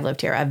since I've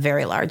lived here a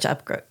very large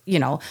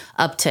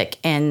uptick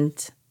in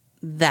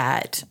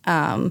that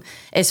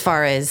as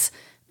far as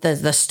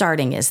the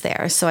starting is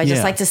there. So I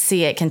just like to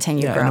see it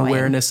continue growing.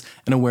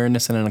 An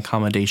awareness and an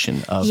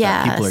accommodation of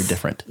that people are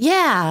different.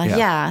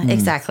 Yeah,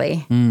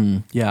 exactly.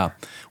 Yeah.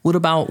 What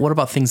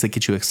about things that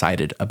get you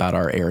excited about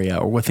our area,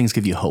 or what things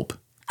give you hope?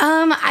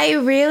 I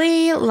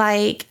really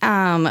like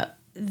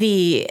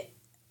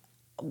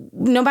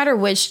no matter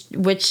which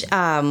one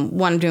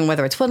I'm doing,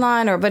 whether it's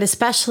Woodlawn but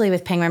especially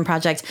with Penguin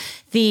Project,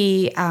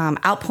 the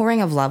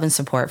outpouring of love and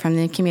support from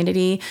the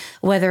community,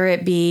 whether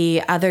it be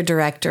other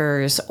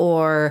directors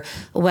or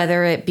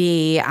whether it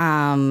be,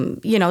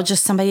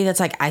 just somebody that's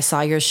like, I saw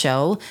your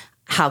show.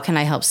 How can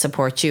I help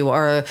support you?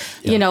 Or,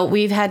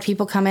 we've had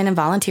people come in and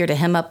volunteer to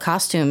hem up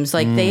costumes.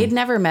 Like they'd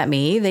never met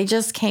me. They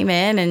just came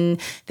in and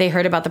they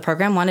heard about the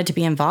program, wanted to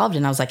be involved.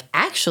 And I was like,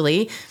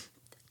 actually,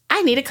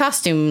 I need a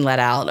costume let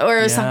out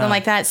or something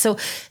like that. So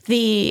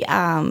the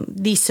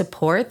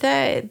support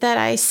that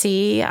I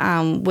see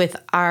with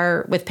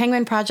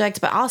Penguin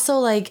Project, but also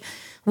like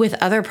with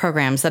other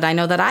programs that I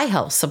know that I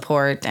help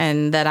support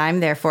and that I'm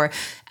there for,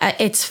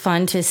 it's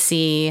fun to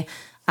see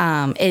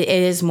it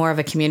is more of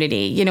a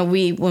community. You know,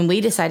 when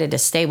we decided to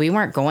stay, we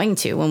weren't going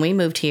to. When we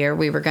moved here,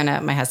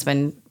 my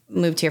husband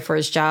moved here for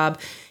his job.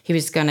 He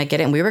was going to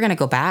get it, and we were going to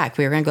go back.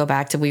 We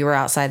were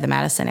outside the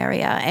Madison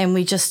area, and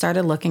we just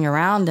started looking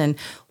around, and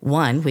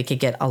we could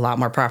get a lot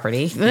more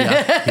property for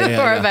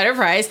a better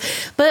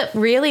price. But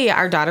really,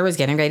 our daughter was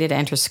getting ready to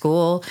enter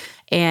school,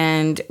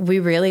 and we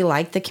really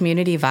liked the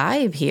community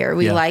vibe here.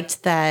 We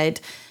liked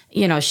that,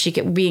 you know,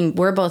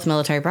 we're both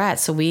military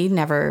brats, so we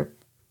never,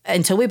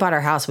 until we bought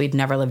our house, we'd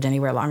never lived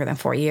anywhere longer than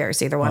 4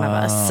 years, either one of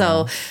us.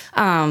 So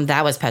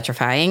that was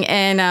petrifying.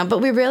 And but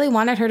we really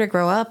wanted her to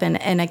grow up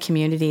in a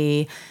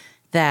community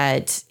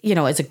that, you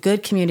know, is a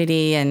good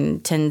community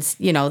and tends,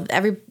 you know,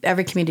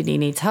 every community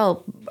needs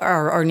help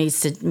or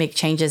needs to make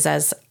changes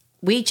as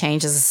we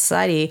change as a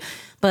society.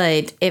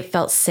 But it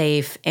felt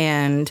safe,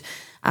 and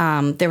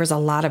there was a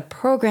lot of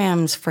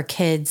programs for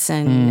kids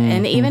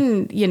and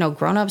even, you know,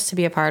 grown-ups to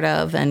be a part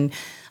of, and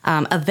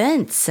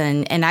events.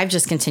 And I've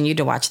just continued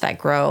to watch that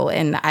grow.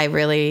 And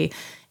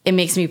it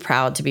makes me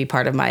proud to be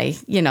part of my,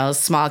 you know,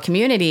 small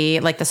community,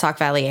 like the Sauk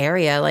Valley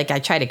area. Like I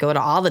try to go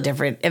to all the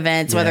different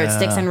events, whether it's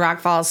Dixon, Rock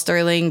Falls,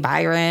 Sterling,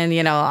 Byron,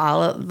 you know,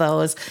 all of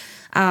those.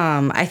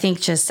 I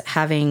think just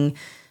having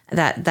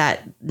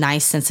that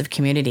nice sense of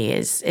community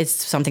is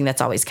something that's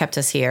always kept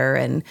us here,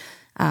 and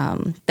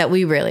that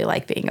we really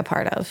like being a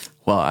part of.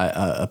 Well,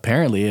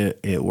 apparently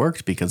it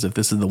worked, because if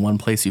this is the one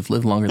place you've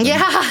lived longer than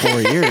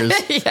 4 years,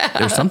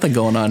 there's something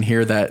going on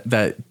here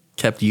that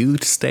kept you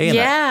to stay. And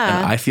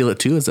I feel it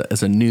too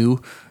as a new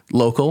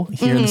local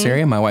here in this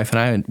area. My wife and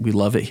I, we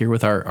love it here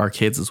with our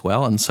kids as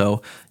well. And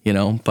so, you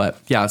know, but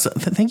yeah, so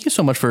thank you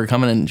so much for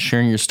coming and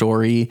sharing your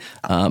story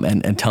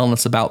and telling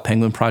us about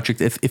Penguin Project.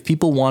 If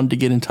people wanted to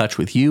get in touch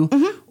with you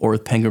or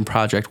with Penguin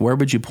Project, where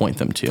would you point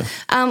them to?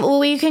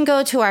 Well, you can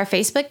go to our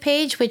Facebook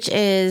page, which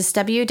is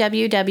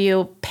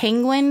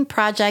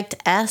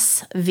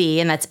www.penguinprojectsv,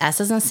 and that's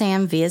S as in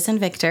Sam, V as in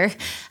Victor,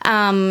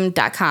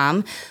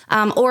 .com.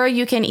 Or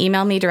you can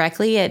email me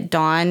directly at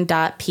dawn.ppsv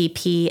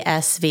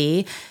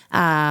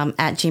at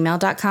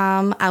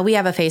gmail.com. We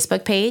have a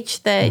Facebook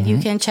page that you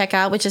can check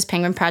out, which is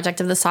Penguin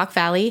Project of the Sauk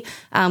Valley.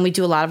 We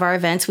do a lot of our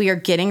events. We are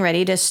getting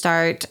ready to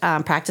start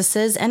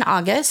practices in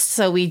August.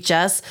 So we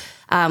just,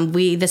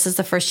 this is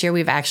the first year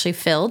we've actually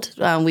filled.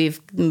 We've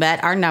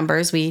met our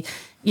numbers. We,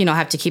 you know,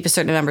 have to keep a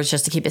certain numbers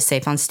just to keep it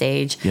safe on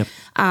stage. Yep.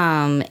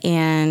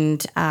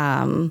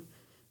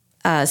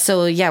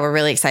 So yeah, we're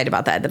really excited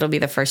about that. That'll be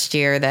the first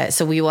year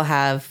so we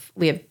have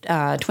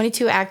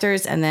 22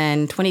 actors and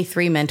then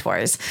 23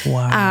 mentors.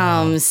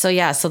 Wow. So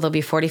there'll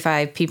be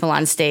 45 people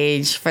on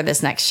stage for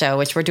this next show,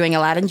 which we're doing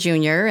Aladdin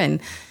Jr.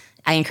 And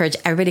I encourage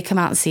everybody to come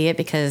out and see it,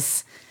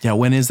 because yeah,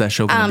 when is that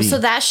show going to be? So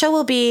that show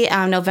will be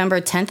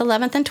November 10th,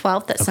 11th, and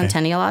 12th at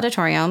Centennial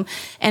Auditorium.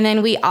 And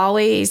then we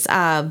always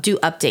do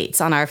updates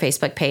on our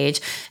Facebook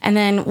page. And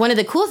then one of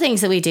the cool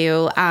things that we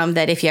do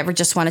that if you ever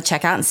just want to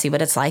check out and see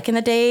what it's like in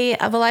the day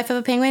of a life of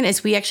a penguin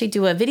is we actually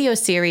do a video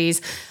series,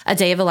 A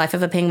Day of a Life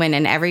of a Penguin,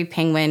 and every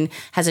penguin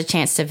has a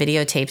chance to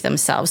videotape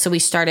themselves. So we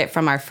start it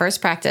from our first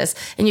practice,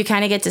 and you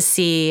kind of get to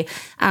see,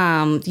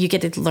 you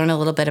get to learn a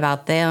little bit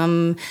about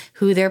them,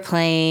 who they're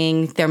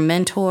playing, their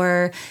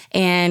mentor,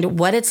 and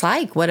what it's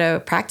like, what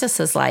a practice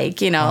is like,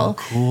 you know.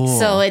 Oh, cool.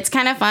 So it's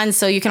kind of fun.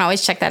 So you can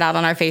always check that out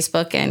on our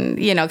Facebook and,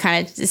 you know,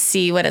 kind of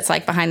see what it's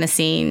like behind the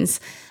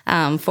scenes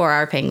for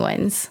our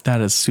penguins.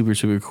 That is super,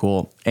 super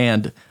cool.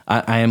 And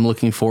I am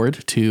looking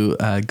forward to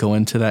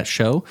going to that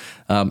show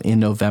in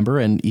November,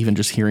 and even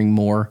just hearing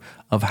more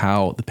of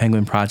how the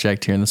Penguin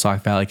Project here in the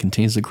Sauk Valley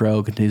continues to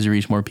grow, continues to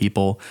reach more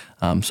people.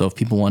 So if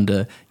people wanted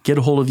to get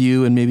a hold of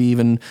you and maybe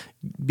even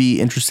be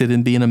interested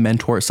in being a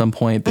mentor at some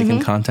point, they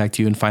can contact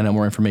you and find out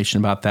more information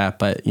about that.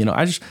 But, you know,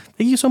 I just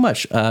thank you so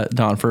much,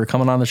 Dawn, for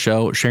coming on the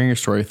show, sharing your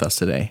story with us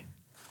today.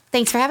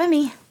 Thanks for having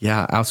me.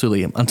 Yeah,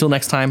 absolutely. Until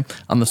next time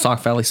on the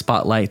Sauk Valley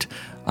Spotlight,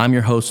 I'm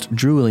your host,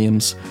 Drew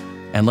Williams,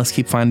 and let's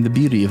keep finding the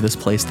beauty of this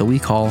place that we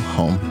call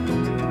home.